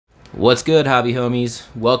What's good, hobby homies?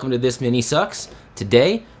 Welcome to This Mini Sucks.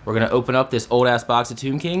 Today, we're gonna open up this old ass box of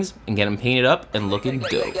Tomb Kings and get them painted up and looking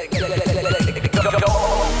dope.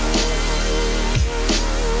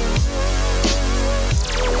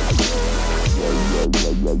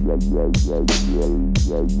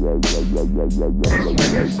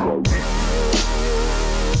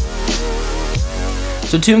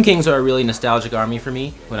 So Tomb Kings are a really nostalgic army for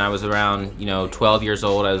me. When I was around, 12 years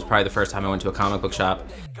old, I was probably the first time I went to a comic book shop.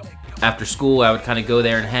 After school, I would kind of go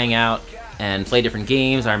there and hang out and play different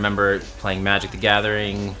games. I remember playing Magic the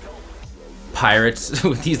Gathering, Pirates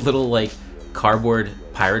with these little like cardboard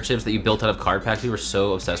pirate ships that you built out of card packs. We were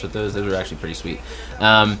so obsessed with those. Those were actually pretty sweet.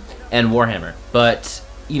 And Warhammer. But,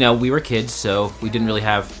 we were kids, so we didn't really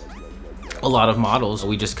have a lot of models.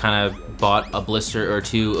 We just kind of bought a blister or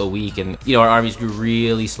two a week, and our armies grew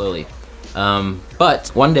really slowly. But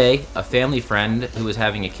one day, a family friend who was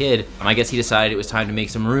having a kid, I guess he decided it was time to make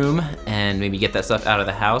some room and maybe get that stuff out of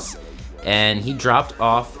the house, and he dropped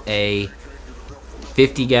off a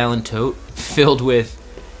 50-gallon tote filled with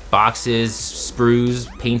boxes, sprues,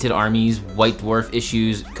 painted armies, White Dwarf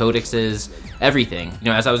issues, codexes, everything.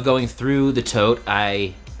 As I was going through the tote,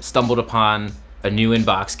 I stumbled upon a new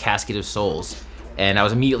in-box Casket of Souls, and I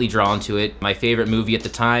was immediately drawn to it. My favorite movie at the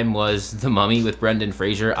time was The Mummy with Brendan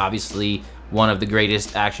Fraser, obviously one of the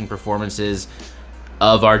greatest action performances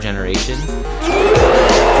of our generation.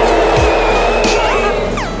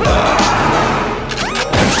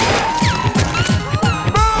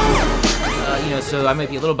 So I might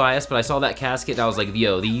be a little biased, but I saw that casket and I was like,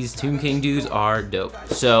 yo, these Tomb King dudes are dope.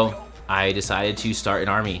 So I decided to start an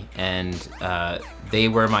army, and they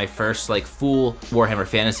were my first full Warhammer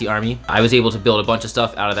Fantasy army. I was able to build a bunch of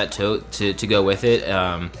stuff out of that tote to go with it.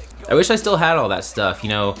 I wish I still had all that stuff.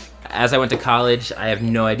 As I went to college, I have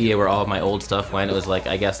no idea where all of my old stuff went. It was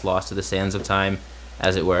I guess, lost to the sands of time,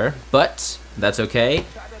 as it were. But that's okay.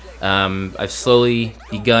 I've slowly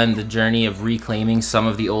begun the journey of reclaiming some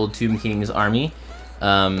of the old Tomb King's army.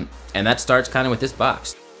 And that starts kind of with this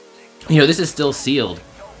box. This is still sealed,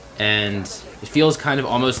 and it feels kind of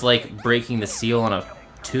almost like breaking the seal on a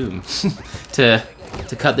tomb to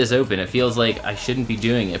cut this open. It feels like I shouldn't be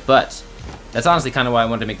doing it, but that's honestly kind of why I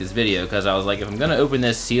wanted to make this video, because I was like, if I'm gonna open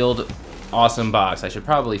this sealed, awesome box, I should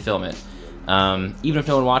probably film it. Even if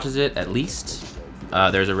no one watches it, at least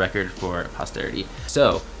there's a record for posterity.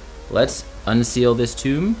 So let's unseal this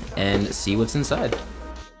tomb and see what's inside.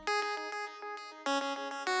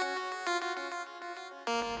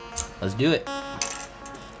 Let's do it.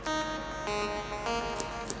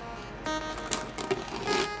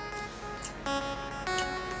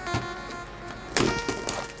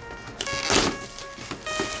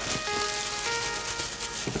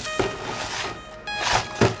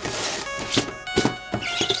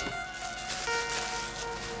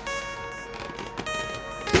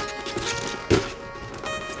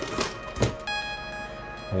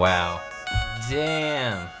 Wow.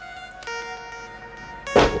 Damn.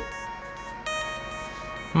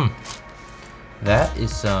 That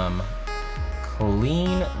is some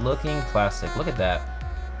clean looking plastic. Look at that.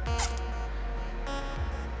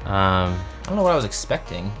 I don't know what I was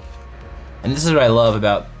expecting. And this is what I love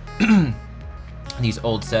about these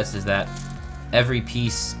old sets, is that every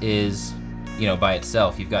piece is, by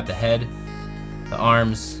itself. You've got the head, the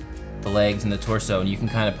arms, the legs, and the torso, and you can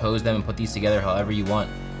kind of pose them and put these together however you want.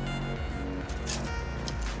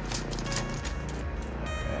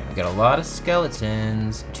 We got a lot of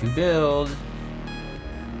skeletons to build.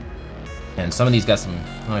 And some of these got some,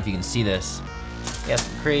 I don't know if you can see this, got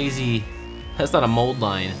some crazy, that's not a mold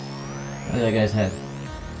line. Look at that guy's head.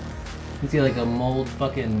 He's got like a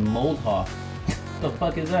fucking mold hawk. What the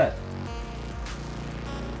fuck is that?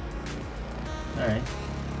 Alright,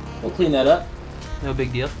 we'll clean that up. No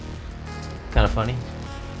big deal. Kind of funny.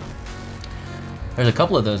 There's a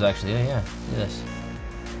couple of those actually, yeah, look at this.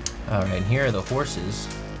 Alright, and here are the horses.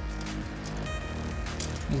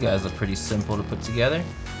 These guys look pretty simple to put together.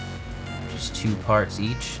 Just 2 parts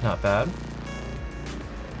each, not bad.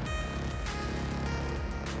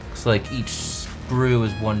 Looks like each sprue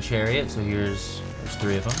is 1 chariot, so there's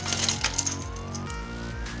 3 of them.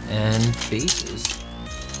 And bases.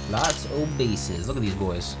 Lots of bases. Look at these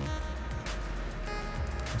boys.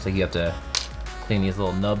 Looks like you have to clean these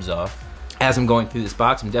little nubs off. As I'm going through this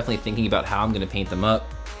box, I'm definitely thinking about how I'm gonna paint them up.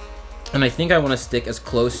 And I think I wanna stick as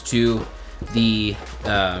close to the,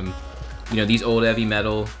 these old heavy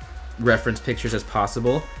metal reference pictures as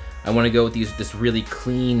possible. I want to go with this really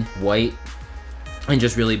clean white and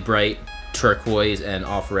just really bright turquoise and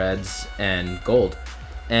off reds and gold.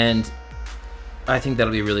 And I think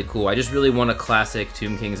that'll be really cool. I just really want a classic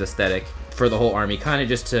Tomb Kings aesthetic for the whole army, kind of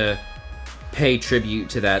just to pay tribute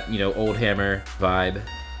to that, you know, old Hammer vibe.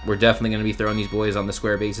 We're definitely going to be throwing these boys on the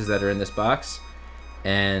square bases that are in this box,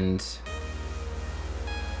 and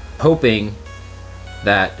hoping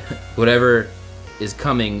that whatever is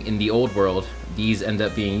coming in the old world, these end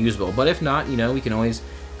up being usable. But if not, you know, we can always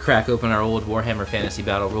crack open our old Warhammer Fantasy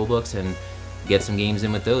Battle rulebooks and get some games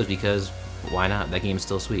in with those, because why not? That game's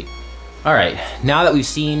still sweet. All right, now that we've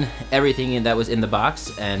seen everything that was in the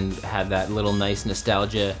box and had that little nice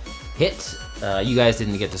nostalgia hit, you guys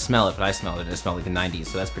didn't get to smell it, but I smelled it, and it smelled like the 90s,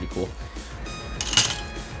 so that's pretty cool.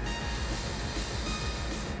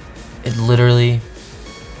 It literally,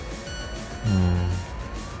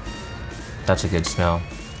 that's a good smell.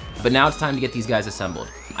 But now it's time to get these guys assembled.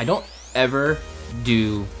 I don't ever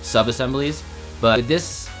do sub-assemblies, but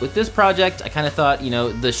with this project, I kind of thought, you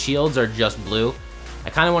know, the shields are just blue. I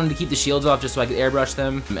kind of wanted to keep the shields off just so I could airbrush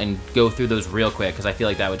them and go through those real quick, because I feel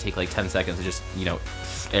like that would take like 10 seconds to just, you know,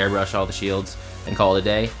 airbrush all the shields and call it a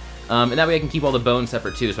day. And that way I can keep all the bone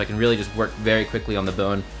separate too, so I can really just work very quickly on the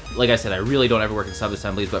bone. Like I said, I really don't ever work in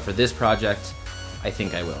sub-assemblies, but for this project, I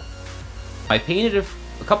think I will. I painted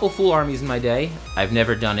a couple full armies in my day. I've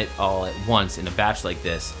never done it all at once in a batch like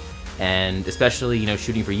this. And especially, you know,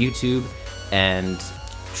 shooting for YouTube and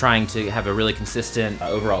trying to have a really consistent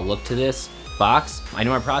overall look to this box, I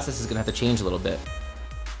know my process is gonna have to change a little bit.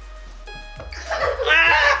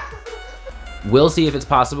 We'll see if it's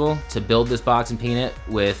possible to build this box and paint it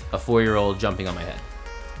with a 4-year-old jumping on my head.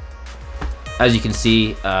 As you can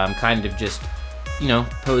see, I'm kind of just, you know,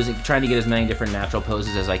 posing, trying to get as many different natural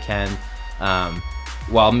poses as I can,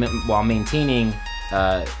 while maintaining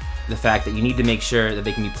the fact that you need to make sure that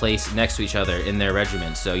they can be placed next to each other in their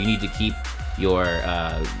regiment. So you need to keep your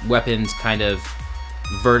weapons kind of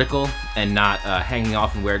vertical and not hanging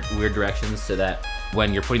off in weird directions, so that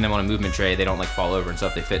when you're putting them on a movement tray, they don't like fall over and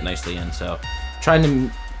stuff, they fit nicely in. So trying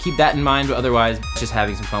to keep that in mind, but otherwise just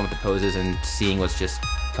having some fun with the poses and seeing what's just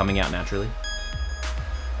coming out naturally.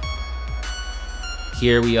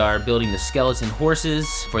 Here we are building the skeleton horses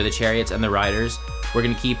for the chariots and the riders. We're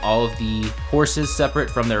gonna keep all of the horses separate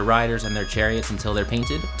from their riders and their chariots until they're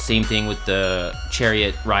painted. Same thing with the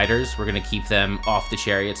chariot riders. We're gonna keep them off the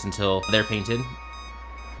chariots until they're painted.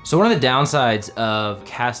 So one of the downsides of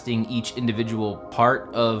casting each individual part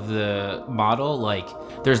of the model, like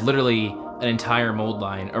there's literally an entire mold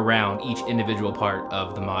line around each individual part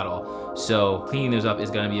of the model. So cleaning those up is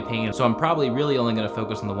gonna be a pain. So I'm probably really only gonna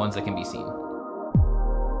focus on the ones that can be seen.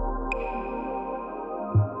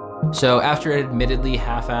 So after an admittedly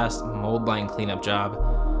half-assed mold line cleanup job,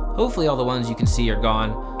 hopefully all the ones you can see are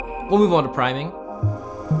gone. We'll move on to priming.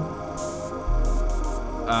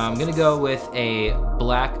 I'm gonna go with a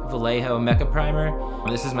black Vallejo Mecha primer.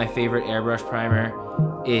 This is my favorite airbrush primer.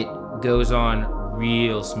 It goes on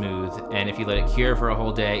real smooth, and if you let it cure for a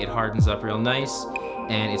whole day, it hardens up real nice,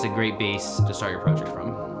 and it's a great base to start your project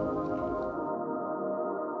from.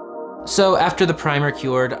 So after the primer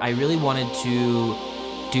cured, I really wanted to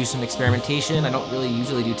do some experimentation. I don't really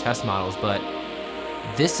usually do test models, but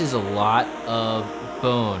this is a lot of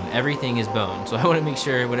bone. Everything is bone. So I want to make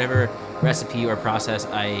sure whatever recipe or process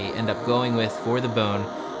I end up going with for the bone,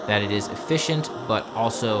 that it is efficient, but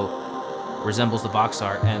also resembles the box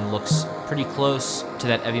art and looks pretty close to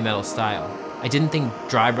that heavy metal style. I didn't think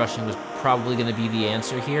dry brushing was probably going to be the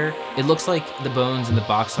answer here. It looks like the bones in the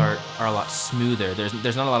box art are a lot smoother.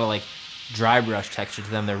 There's not a lot of like dry brush texture to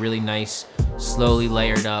them. They're really nice, slowly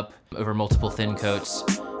layered up over multiple thin coats,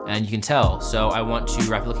 and you can tell. So I want to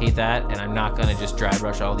replicate that, and I'm not gonna just dry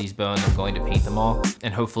brush all these bones. I'm going to paint them all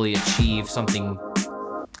and hopefully achieve something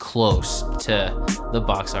close to the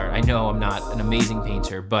box art. I know I'm not an amazing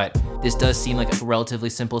painter, but this does seem like a relatively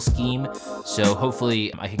simple scheme, so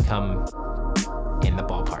hopefully I can come in the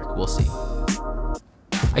ballpark. We'll see.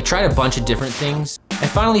 I tried a bunch of different things. I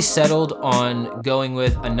finally settled on going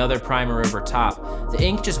with another primer over top. The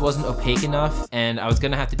ink just wasn't opaque enough, and I was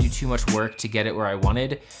gonna have to do too much work to get it where I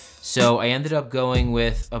wanted. So I ended up going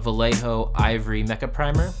with a Vallejo Ivory Mecha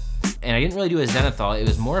Primer. And I didn't really do a zenithal, it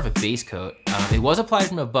was more of a base coat. It was applied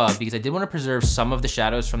from above because I did want to preserve some of the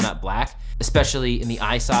shadows from that black, especially in the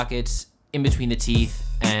eye sockets, in between the teeth,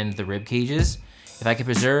 and the rib cages. If I could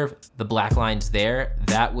preserve the black lines there,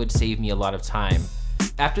 that would save me a lot of time.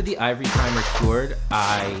 After the ivory primer cured,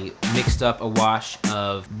 I mixed up a wash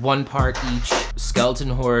of 1 part each Skeleton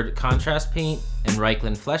Horde contrast paint and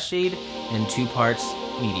Reikland Flesh Shade, and 2 parts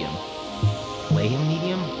medium. Lamian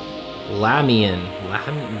medium? Lamian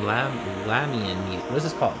medium. What is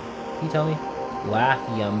this called? Can you tell me?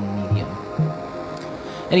 Lamian medium.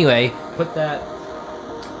 Anyway, put that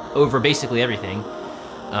over basically everything.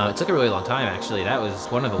 It took a really long time, actually. That was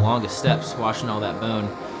one of the longest steps, washing all that bone.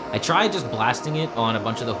 I tried just blasting it on a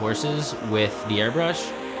bunch of the horses with the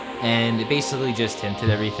airbrush, and it basically just tinted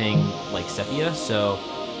everything like sepia, so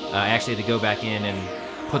I actually had to go back in and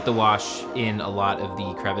put the wash in a lot of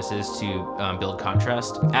the crevices to build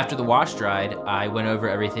contrast. After the wash dried, I went over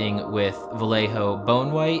everything with Vallejo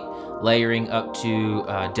bone white, layering up to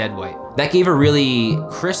dead white. That gave a really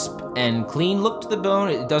crisp and clean look to the bone.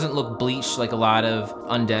 It doesn't look bleached like a lot of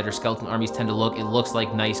undead or skeleton armies tend to look. It looks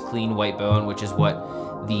like nice, clean white bone, which is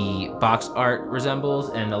what the box art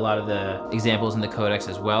resembles and a lot of the examples in the codex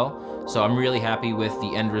as well. So I'm really happy with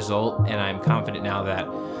the end result, and I'm confident now that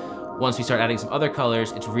once we start adding some other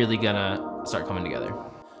colors, it's really gonna start coming together.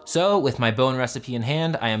 So with my bone recipe in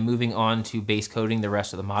hand, I am moving on to base coating the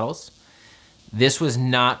rest of the models. This was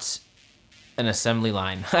not an assembly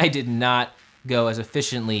line. I did not go as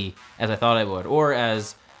efficiently as I thought I would, or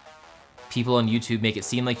as people on YouTube make it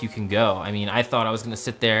seem like you can go. I mean, I thought I was gonna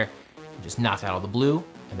sit there and just knock out all the blue,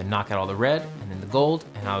 and then knock out all the red, and then the gold,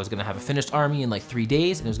 and I was gonna have a finished army in like 3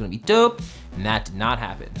 days, and it was gonna be dope, and that did not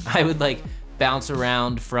happen. I would like bounce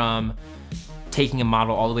around from taking a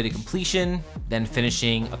model all the way to completion, then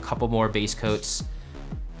finishing a couple more base coats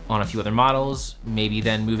on a few other models, maybe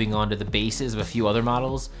then moving on to the bases of a few other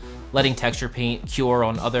models, letting texture paint cure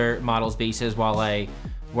on other models' bases while I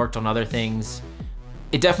worked on other things.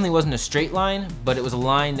 It definitely wasn't a straight line, but it was a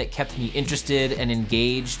line that kept me interested and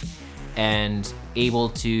engaged and able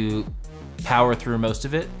to power through most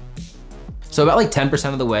of it. So about like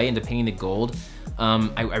 10% of the way into painting the gold,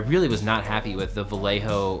 I really was not happy with the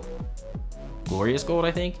Vallejo Glorious Gold,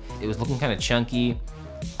 I think. It was looking kind of chunky.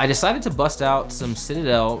 I decided to bust out some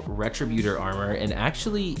Citadel Retributor armor, and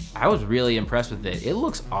actually, I was really impressed with it. It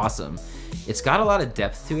looks awesome. It's got a lot of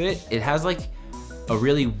depth to it. It has like a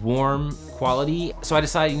really warm quality. So I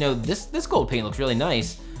decided, you know, this gold paint looks really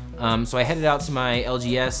nice. So I headed out to my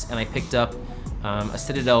LGS and I picked up a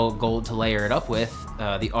Citadel gold to layer it up with,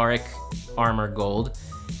 the Auric Armor Gold.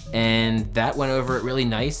 And that went over it really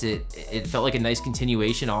nice. It felt like a nice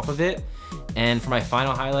continuation off of it. And for my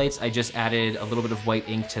final highlights, I just added a little bit of white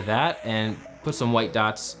ink to that and put some white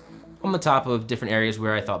dots on the top of different areas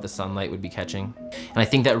where I thought the sunlight would be catching. And I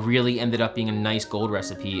think that really ended up being a nice gold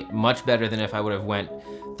recipe, much better than if I would have went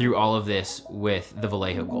through all of this with the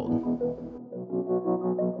Vallejo gold.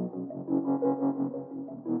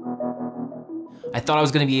 I thought I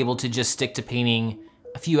was gonna be able to just stick to painting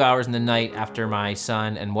a few hours in the night after my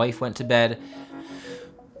son and wife went to bed,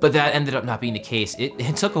 but that ended up not being the case.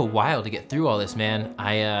 It took a while to get through all this, man.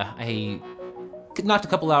 I knocked a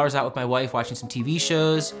couple hours out with my wife watching some TV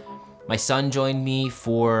shows. My son joined me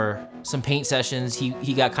for some paint sessions.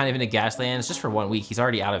 He got kind of into Gaslands just for 1 week. He's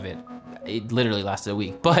already out of it. It literally lasted a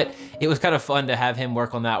week, but it was kind of fun to have him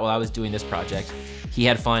work on that while I was doing this project. He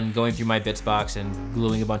had fun going through my bits box and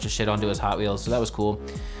gluing a bunch of shit onto his Hot Wheels, so that was cool.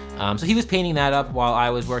 So he was painting that up while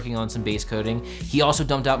I was working on some base coating. He also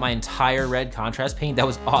dumped out my entire red contrast paint. That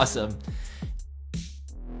was awesome.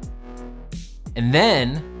 And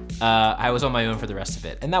then I was on my own for the rest of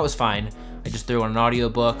it, and that was fine. I just threw on an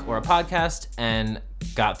audiobook or a podcast and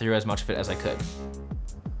got through as much of it as I could.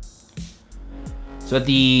 So at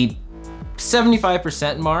the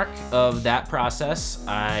 75% mark of that process,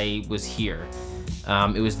 I was here.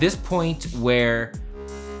 It was this point where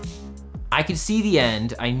I could see the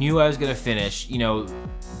end. I knew I was gonna finish. You know,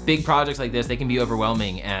 big projects like this, they can be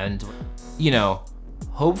overwhelming, and you know,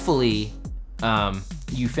 hopefully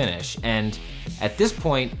you finish. And at this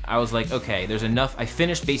point, I was like, okay, there's enough. I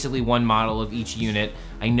finished basically one model of each unit.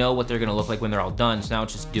 I know what they're gonna look like when they're all done, so now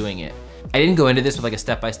it's just doing it. I didn't go into this with like a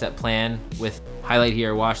step-by-step plan with highlight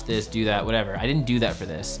here, wash this, do that, whatever. I didn't do that for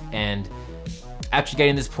this. And after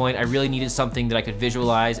getting to this point, I really needed something that I could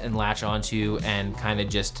visualize and latch onto and kind of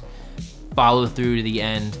just follow through to the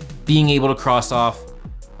end. Being able to cross off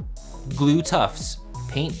glue tufts,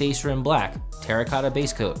 paint base rim black, terracotta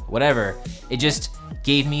base coat, whatever. It just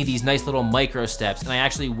gave me these nice little micro steps, and I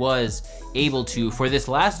actually was able to, for this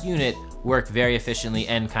last unit, work very efficiently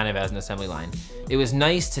and kind of as an assembly line. It was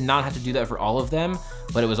nice to not have to do that for all of them,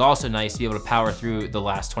 but it was also nice to be able to power through the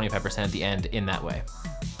last 25% at the end in that way.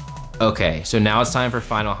 Okay, so now it's time for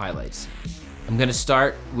final highlights. I'm gonna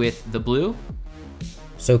start with the blue.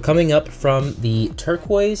 So coming up from the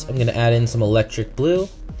turquoise, I'm gonna add in some electric blue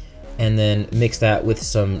and then mix that with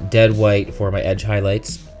some dead white for my edge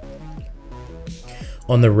highlights.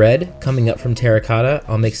 On the red, coming up from terracotta,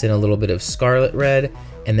 I'll mix in a little bit of scarlet red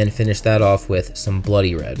and then finish that off with some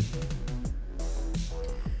bloody red.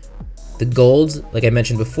 The golds, like I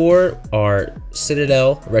mentioned before, are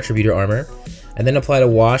Citadel Retributor armor. and then applied a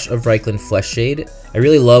wash of Reichland Flesh Shade. I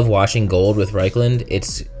really love washing gold with Reichland.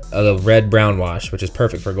 It's a red-brown wash, which is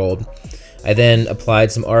perfect for gold. I then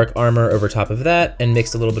applied some Arc Armor over top of that and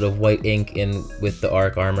mixed a little bit of white ink in with the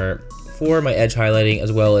Arc Armor for my edge highlighting,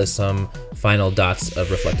 as well as some final dots of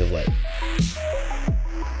reflective light.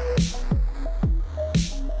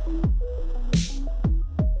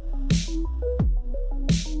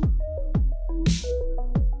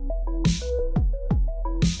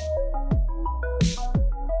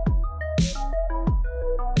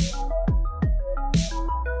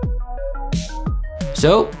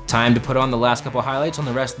 So, time to put on the last couple highlights on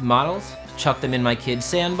the rest of the models, chuck them in my kid's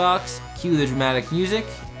sandbox, cue the dramatic music,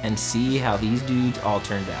 and see how these dudes all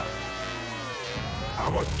turned out.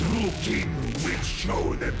 Our true king will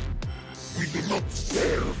show them we do not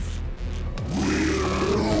serve. We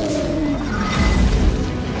rule.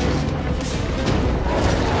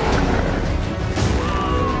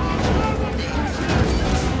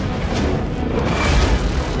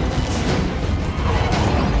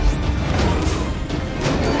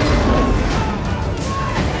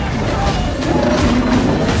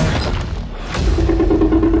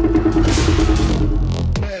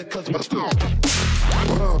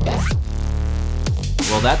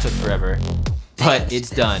 Well, that took forever, but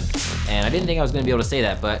it's done. And I didn't think I was gonna be able to say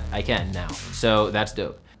that, but I can now. So that's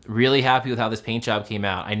dope. Really happy with how this paint job came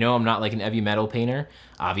out. I know I'm not like an heavy metal painter,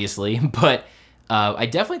 obviously, but I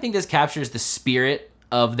definitely think this captures the spirit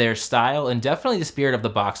of their style and definitely the spirit of the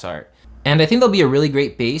box art. And I think there'll be a really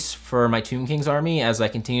great base for my Tomb King's army as I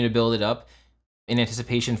continue to build it up in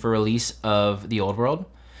anticipation for release of The Old World.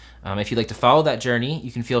 If you'd like to follow that journey,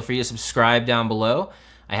 you can feel free to subscribe down below.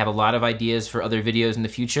 I have a lot of ideas for other videos in the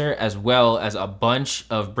future, as well as a bunch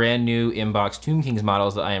of brand new inbox Tomb Kings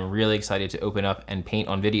models that I am really excited to open up and paint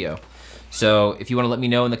on video. So if you want to let me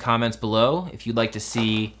know in the comments below if you'd like to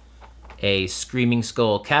see a Screaming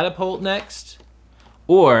Skull Catapult next,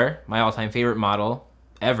 or my all-time favorite model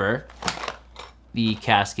ever, the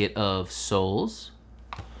Casket of Souls.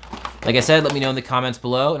 Like I said, let me know in the comments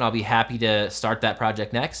below and I'll be happy to start that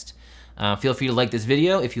project next. Feel free to like this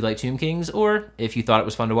video if you like Tomb Kings or if you thought it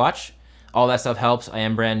was fun to watch. All that stuff helps. I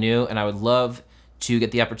am brand new and I would love to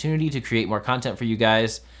get the opportunity to create more content for you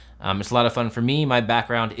guys. It's a lot of fun for me. My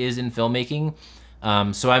background is in filmmaking,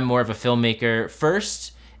 so I'm more of a filmmaker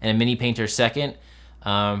first and a mini painter second,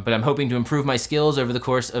 but I'm hoping to improve my skills over the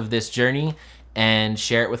course of this journey and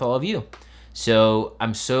share it with all of you. So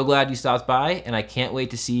I'm so glad you stopped by and I can't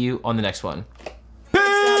wait to see you on the next one.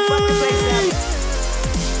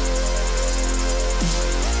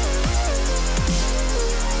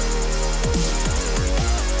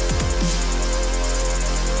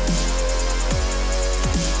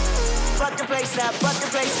 Fuck the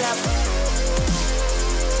place up.